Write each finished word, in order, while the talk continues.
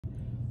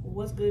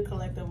What's good,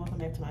 collective? Welcome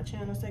back to my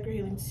channel, Sacred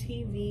Healing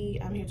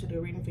TV. I'm here to do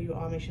a reading for you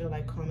all. Make sure to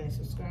like, comment, and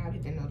subscribe.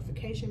 Hit that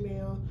notification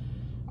bell.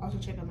 Also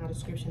check out my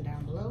description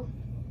down below.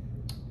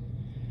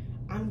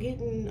 I'm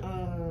getting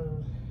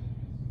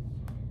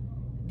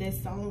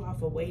this song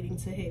off of Waiting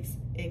to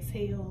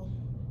Exhale.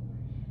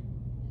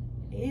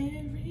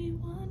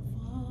 Everyone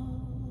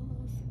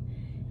falls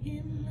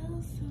in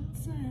love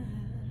sometime.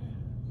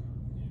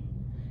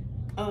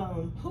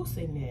 Who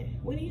sang that?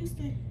 What do you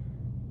say?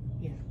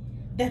 Yeah.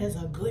 That is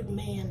a good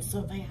man,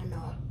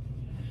 Savannah.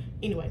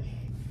 Anyway,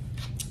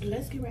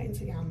 let's get right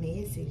into y'all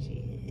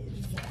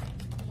messages.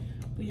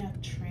 We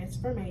have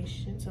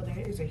transformation. So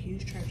there is a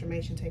huge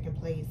transformation taking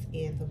place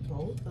in the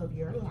both of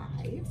your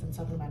lives. I'm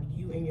talking about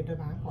you and your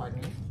divine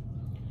partner.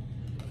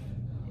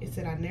 It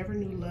said, I never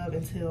knew love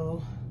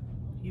until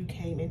you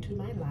came into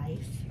my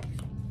life.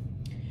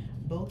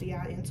 Both of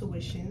y'all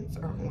intuitions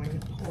are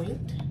on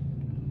point.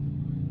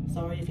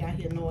 Sorry if y'all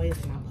hear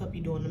noise and my puppy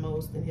doing the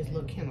most in his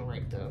little kennel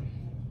right there.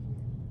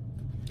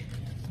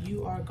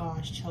 You are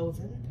God's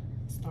chosen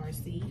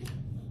starseed.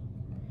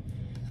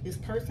 This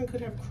person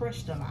could have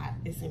crushed a lot.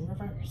 It's in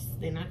reverse.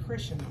 They're not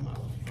crushing no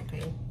more,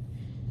 okay?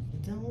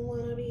 Don't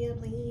want to be a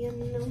player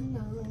no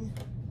more.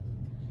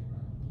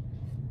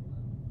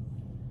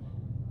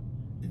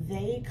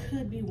 They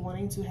could be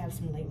wanting to have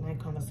some late night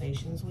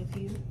conversations with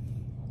you.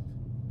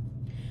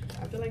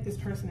 I feel like this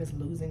person is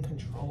losing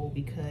control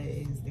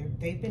because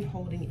they've been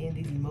holding in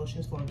these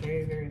emotions for a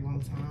very, very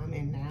long time,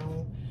 and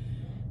now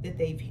that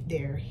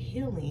they're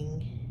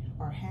healing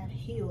or have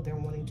healed, they're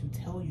wanting to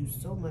tell you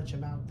so much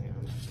about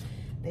them.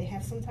 They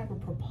have some type of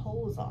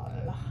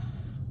proposal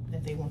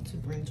that they want to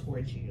bring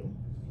towards you.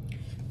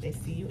 They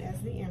see you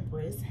as the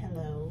Empress.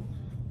 Hello.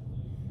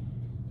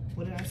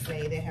 What did I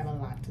say? They have a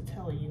lot to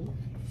tell you.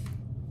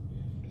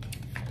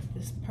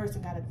 This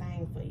person got a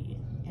thing for you,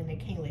 and they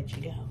can't let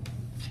you go.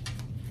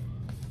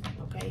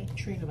 Okay,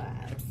 Trina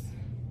vibes.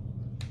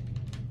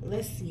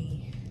 Let's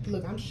see.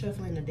 Look, I'm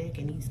shuffling the deck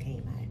and these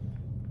came out.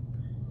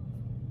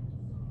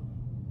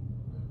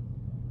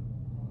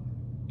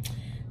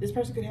 This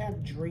person could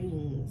have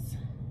dreams.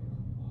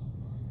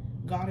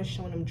 God is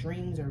showing them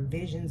dreams or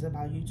visions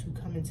about you two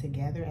coming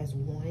together as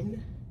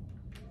one.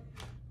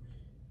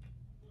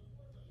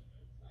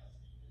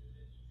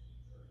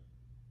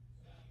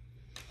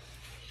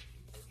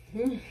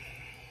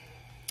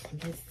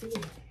 Let's see.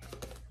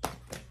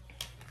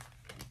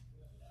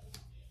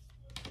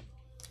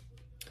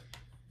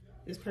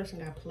 This person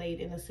got played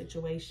in a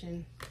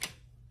situation.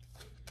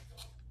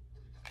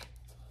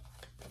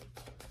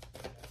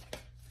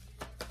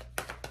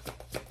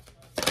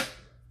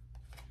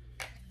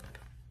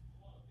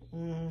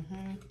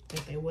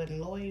 If they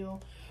wasn't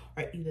loyal,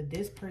 or either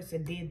this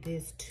person did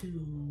this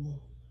to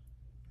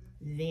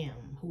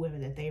them, whoever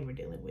that they were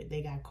dealing with,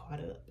 they got caught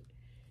up.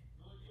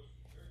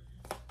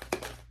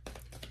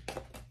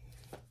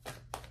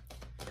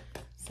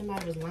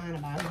 Somebody was lying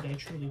about who they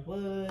truly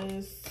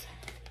was.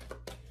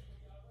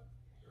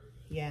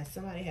 Yeah,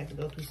 somebody had to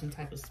go through some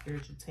type of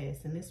spiritual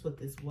test, and this is what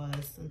this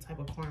was, some type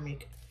of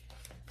karmic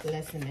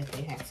lesson that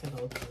they had to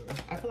go through.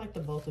 I feel like the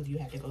both of you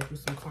had to go through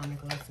some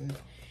karmic lessons.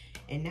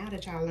 And now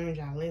that y'all learned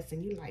y'all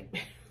lesson, you like,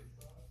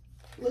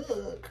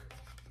 look,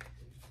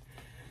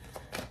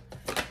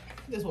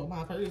 this was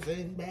my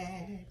person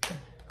back.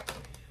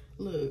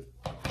 Look,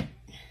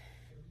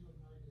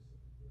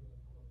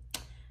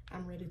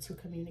 I'm ready to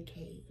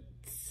communicate.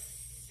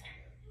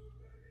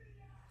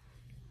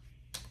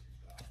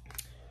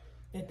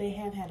 That they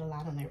have had a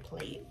lot on their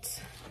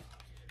plate,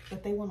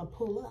 but they want to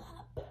pull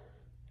up.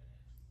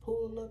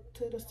 Pull up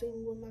to the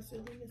scene with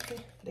myself.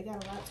 They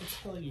got a lot to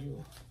tell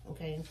you,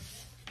 okay?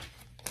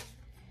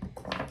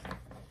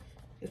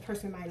 This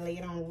person might lay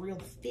it on real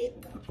thick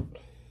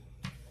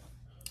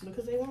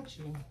because they want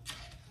you.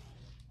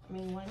 I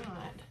mean, why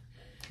not?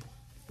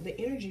 The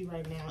energy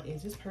right now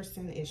is this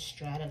person is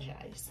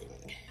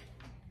strategizing.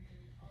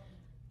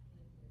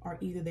 Or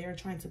either they're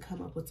trying to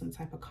come up with some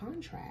type of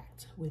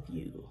contract with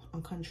you,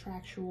 a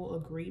contractual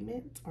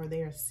agreement, or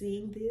they are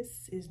seeing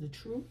this is the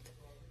truth.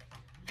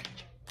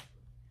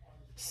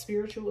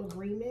 Spiritual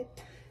agreement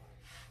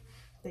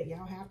that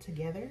y'all have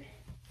together.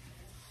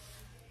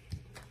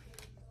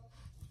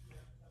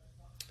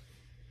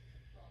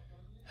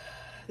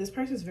 This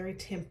person is very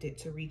tempted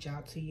to reach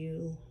out to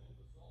you,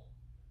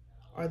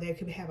 or they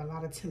could have a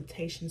lot of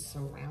temptation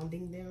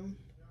surrounding them.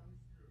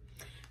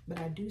 But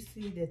I do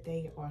see that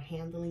they are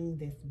handling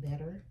this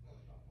better,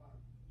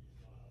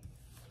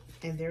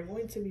 and they're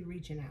going to be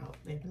reaching out.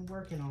 They've been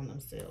working on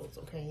themselves,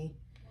 okay?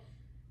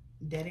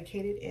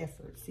 Dedicated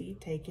effort. See,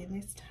 taking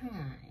this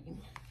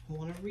time.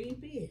 Want to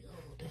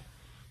rebuild.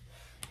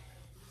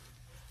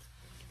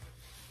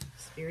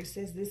 Spirit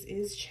says this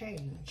is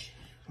change,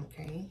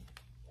 okay?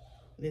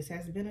 This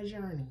has been a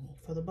journey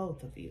for the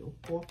both of you.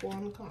 4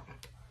 on the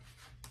clock.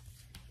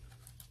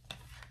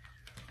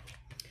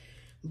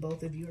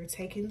 Both of you are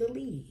taking the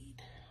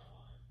lead.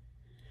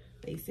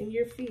 Facing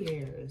your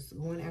fears.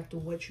 Going after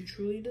what you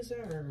truly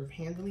deserve.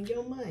 Handling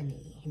your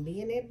money.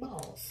 Being that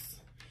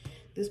boss.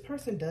 This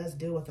person does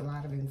deal with a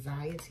lot of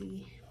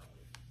anxiety.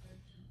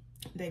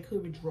 They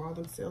could withdraw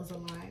themselves a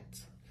lot.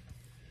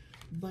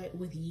 But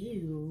with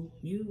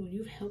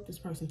you've helped this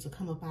person to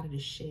come up out of the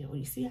shell.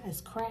 You see how it's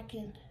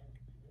cracking?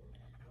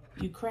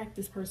 You crack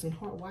this person's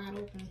heart wide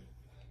open.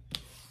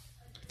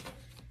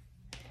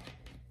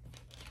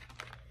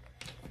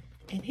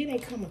 And here they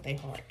come with their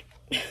heart.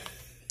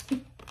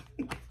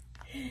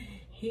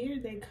 Here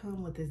they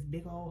come with this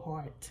big old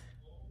heart.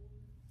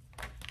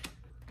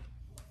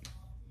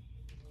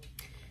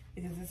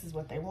 Because this is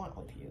what they want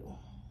with you.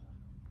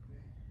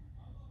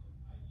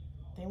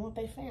 They want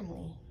their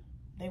family.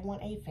 They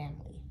want a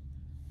family.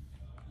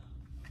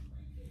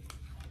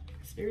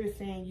 Spirit is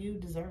saying you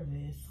deserve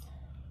this.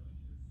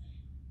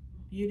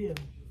 You do.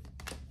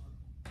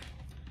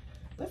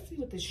 Let's see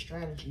what this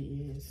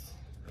strategy is.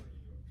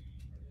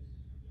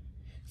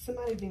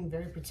 Somebody being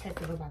very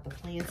protective about the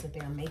plans that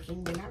they're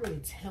making. They're not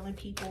really telling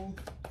people.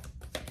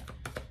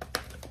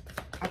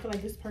 I feel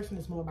like this person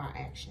is more about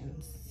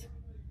actions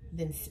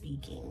than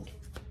speaking.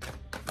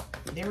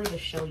 They're going to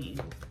show you.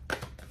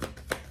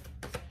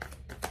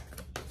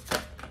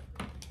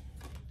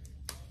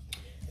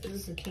 This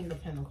is the King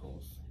of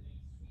Pentacles.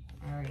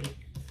 All right.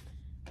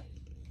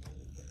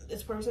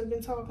 This person's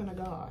been talking to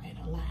God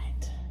a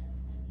lot.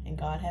 And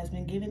God has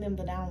been giving them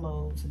the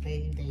downloads that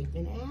they've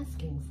been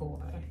asking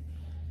for.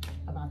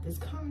 About this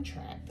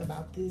contract,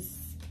 about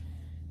this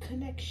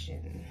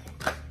connection.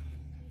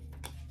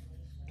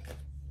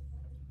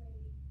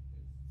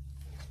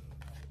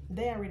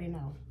 They already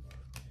know.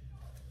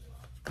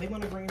 They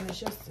want to bring in the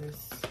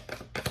justice.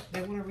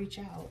 They want to reach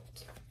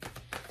out.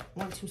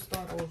 Want to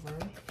start over.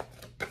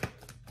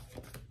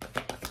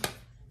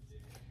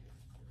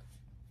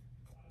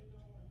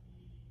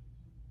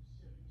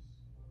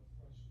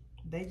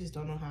 They just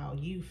don't know how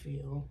you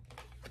feel.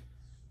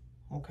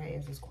 Okay,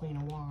 as this Queen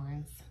of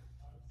Wands.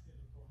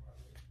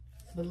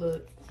 But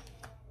look,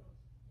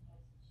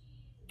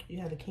 you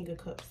have the King of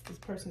Cups. This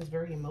person is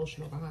very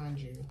emotional behind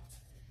you.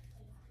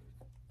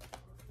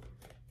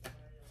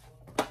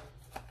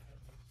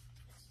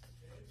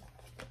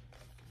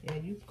 Yeah,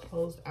 you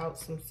closed out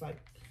some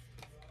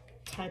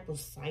type of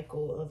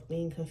cycle of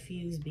being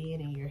confused,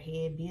 being in your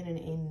head, being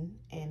in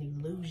an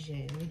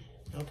illusion,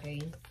 okay,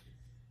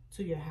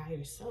 to your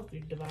higher self,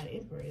 your Divine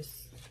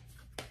Empress.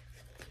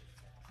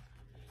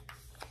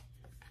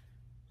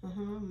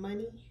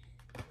 Money.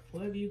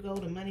 Wherever you go,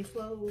 the money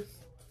flows.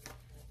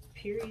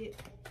 Period.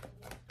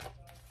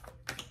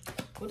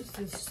 What is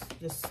this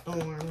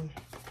storm?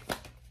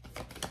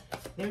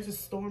 There's a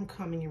storm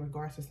coming in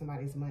regards to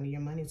somebody's money.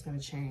 Your money is going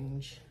to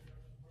change.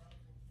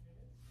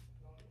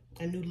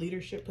 A new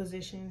leadership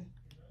position.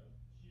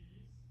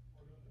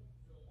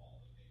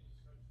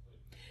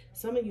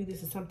 Some of you,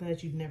 this is something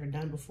that you've never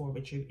done before,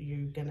 but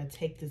you're going to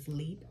take this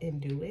leap and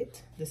do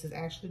it. This is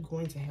actually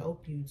going to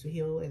help you to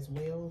heal as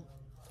well.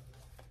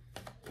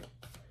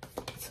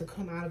 To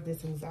come out of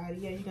this anxiety.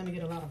 Yeah, you're going to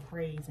get a lot of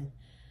praise. And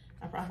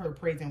I heard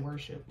praise and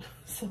worship.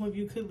 Some of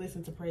you could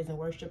listen to praise and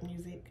worship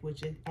music,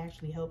 which it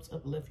actually helps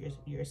uplift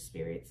your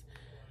spirits.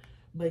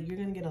 But you're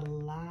going to get a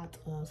lot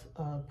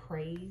of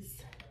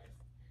praise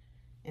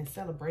and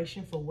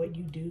celebration for what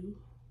you do.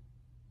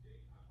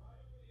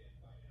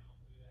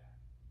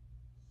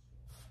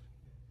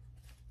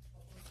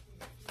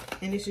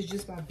 And this is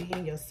just by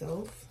being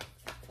yourself.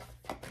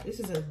 This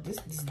is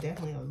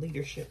definitely a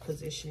leadership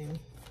position.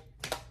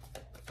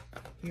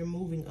 You're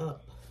moving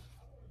up.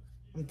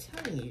 I'm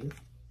telling you,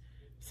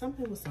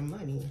 something with some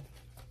money.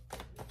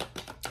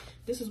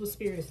 This is what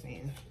Spirit is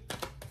saying.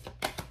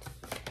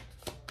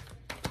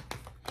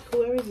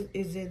 Whoever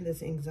is in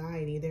this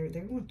anxiety, they're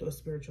going through a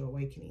spiritual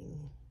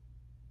awakening.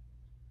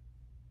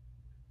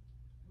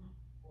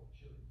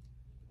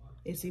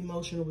 It's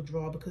emotional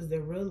withdrawal because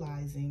they're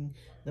realizing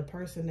the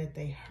person that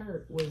they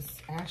hurt was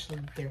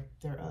actually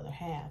their other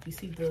half. You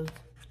see the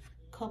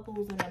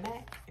couples in the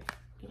back?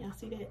 Can y'all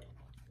see that?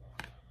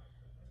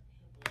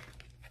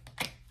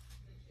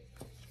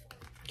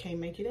 Can't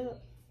make it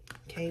up.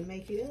 Can't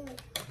make it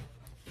up.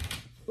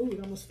 Ooh, it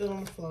almost fell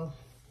on the floor.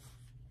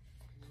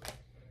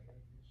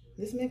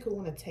 This man could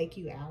want to take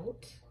you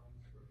out.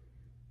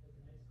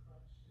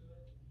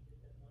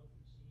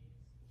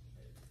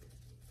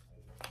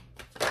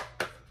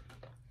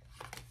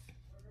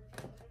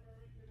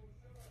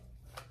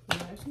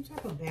 There's some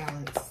type of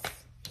balance.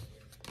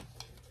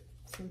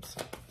 Some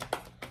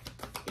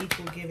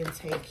equal give and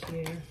take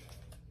here.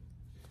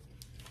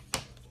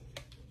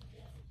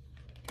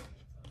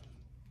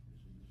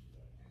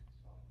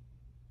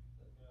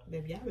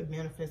 Baby, y'all been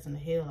manifesting the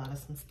hell out of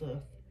some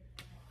stuff.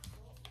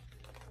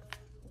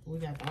 We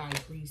got the High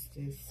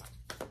Priestess.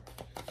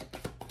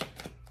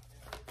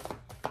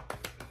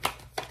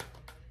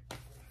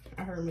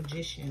 I heard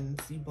magicians.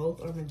 You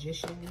both are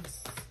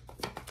magicians.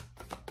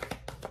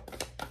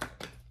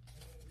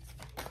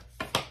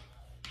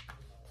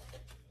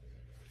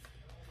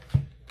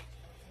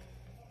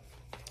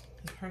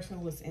 This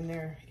person was in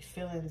their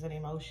feelings and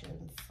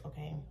emotions,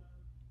 okay?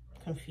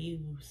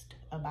 Confused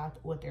about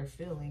what they're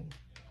feeling.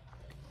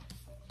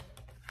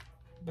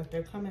 But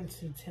they're coming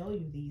to tell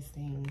you these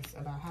things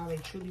about how they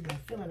truly been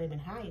feeling. They've been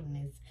hiding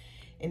this,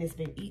 and it's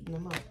been eating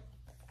them up.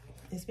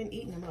 It's been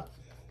eating them up.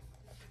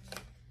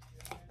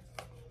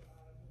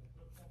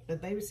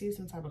 But they receive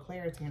some type of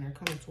clarity and are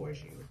coming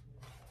towards you.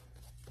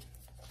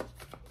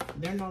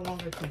 They're no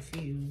longer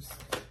confused.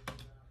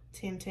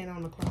 10:10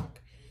 on the clock.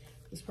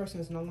 This person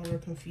is no longer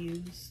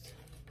confused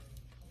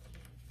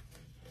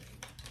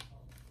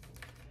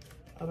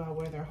about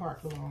where their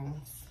heart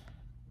belongs.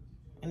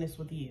 And it's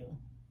with you.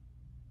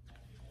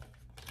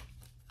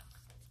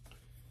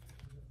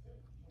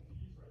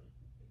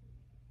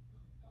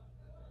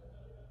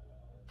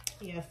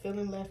 Yeah,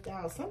 feeling left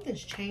out.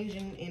 Something's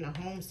changing in a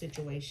home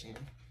situation.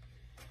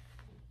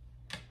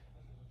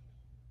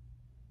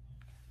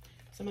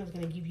 Somebody's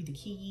going to give you the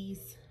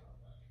keys,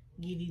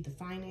 give you the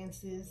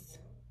finances,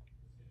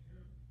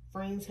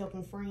 friends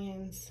helping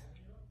friends.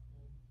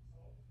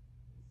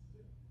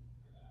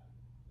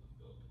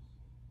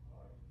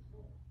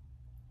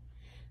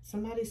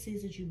 Somebody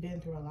sees that you've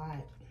been through a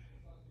lot,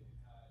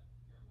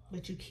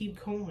 but you keep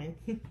going.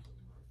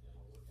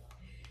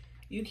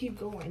 You keep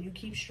going, you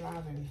keep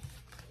striving.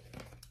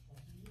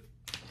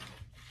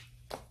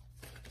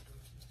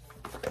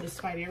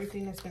 Despite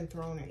everything that's been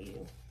thrown at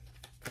you.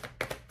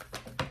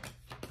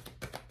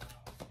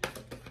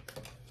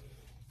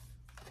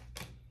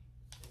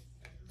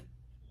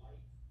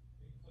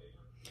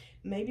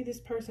 Maybe this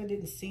person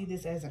didn't see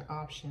this as an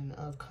option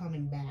of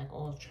coming back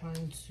or of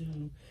trying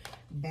to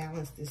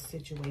balance this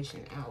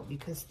situation out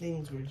because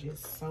things were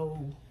just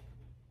so,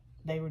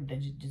 they were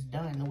just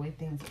done the way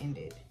things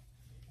ended.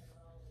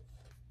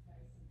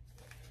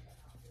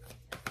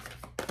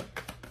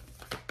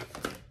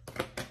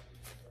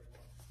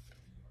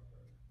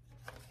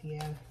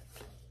 Yeah,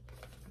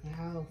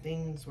 how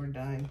things were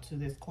done to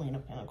this Queen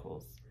of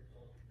Pentacles.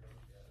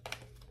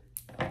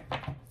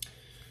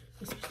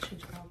 Let's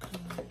change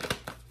outcome.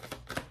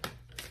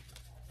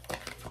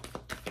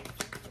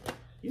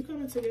 You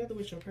coming together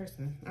with your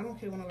person. I don't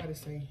care what nobody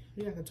say.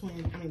 We got the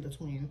twin,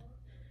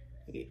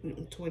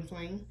 twin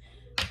flame.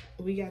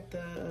 We got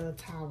the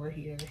tower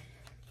here.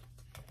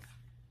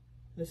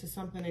 This is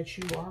something that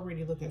you are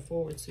already looking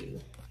forward to.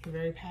 You're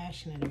very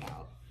passionate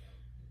about.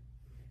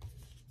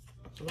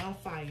 A lot of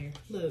fire.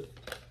 Look.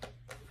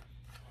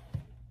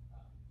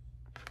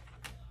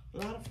 A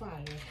lot of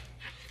fire.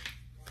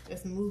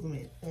 That's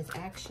movement. That's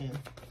action.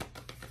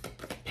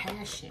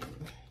 Passion.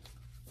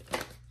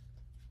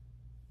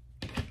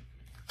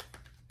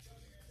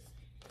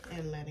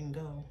 And letting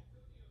go.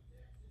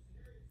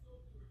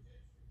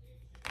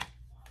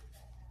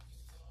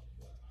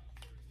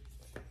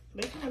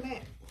 They're coming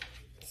back.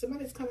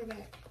 Somebody's coming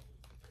back.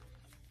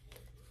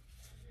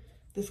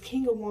 This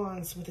King of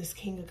Wands with this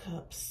King of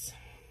Cups.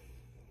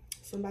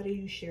 Somebody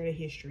you shared a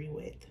history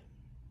with.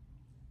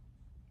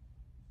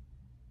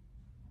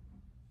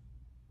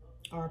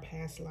 Or a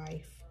past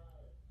life.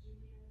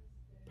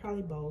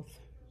 Probably both.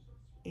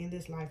 In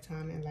this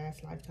lifetime and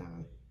last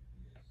lifetime.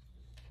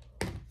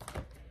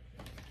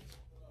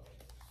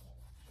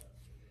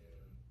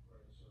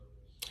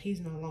 He's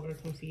no longer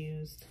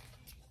confused.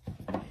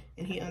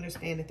 And he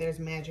understands that there's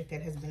magic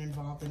that has been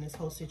involved in this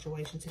whole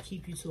situation to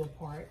keep you two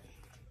apart.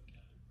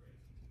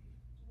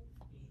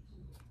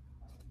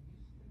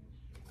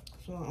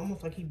 So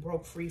almost like he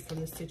broke free from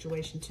this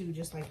situation too,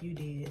 just like you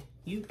did.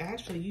 You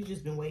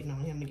just been waiting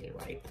on him to get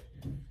right.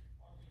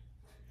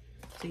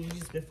 So you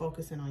just been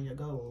focusing on your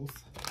goals.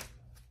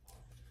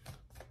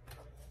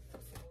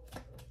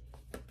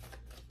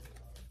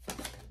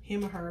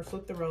 Him or her,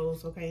 flip the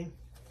roles, okay?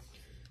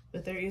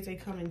 But there is a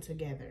coming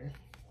together.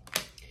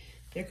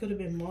 There could have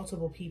been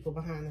multiple people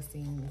behind the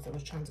scenes that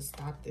was trying to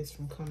stop this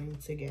from coming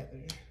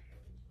together.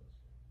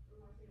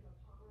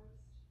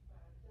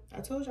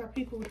 I told y'all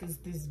people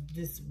with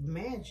this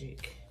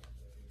magic.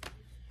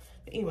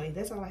 But anyway,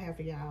 that's all I have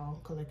for y'all.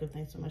 Collective,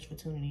 thanks so much for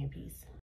tuning in. Peace.